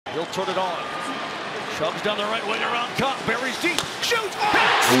He'll turn it on. Shoves down the right wing around Cup. Barrie's deep. Shoots.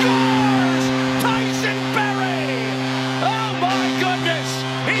 And scores! Tyson Barrie! Oh my goodness!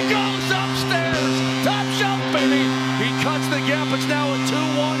 He goes upstairs. Top shelf, baby. He cuts the gap. It's now a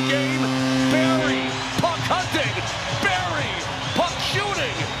 2-1 game. Barrie, puck hunting. Barrie, puck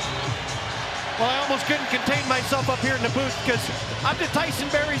shooting. Well, I almost couldn't contain myself up here in the booth because I'm to Tyson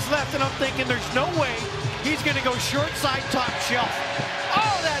Barrie's left, and I'm thinking there's no way he's going to go short side top shelf.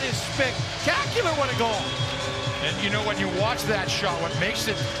 Oh, that is spectacular. What a goal. And you know, when you watch that shot, what makes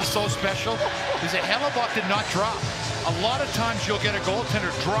it so special is that Hellebuyck did not drop. A lot of times you'll get a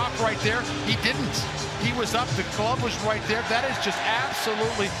goaltender drop right there. He didn't. He was up. The glove was right there. That is just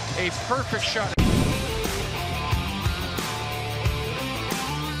absolutely a perfect shot.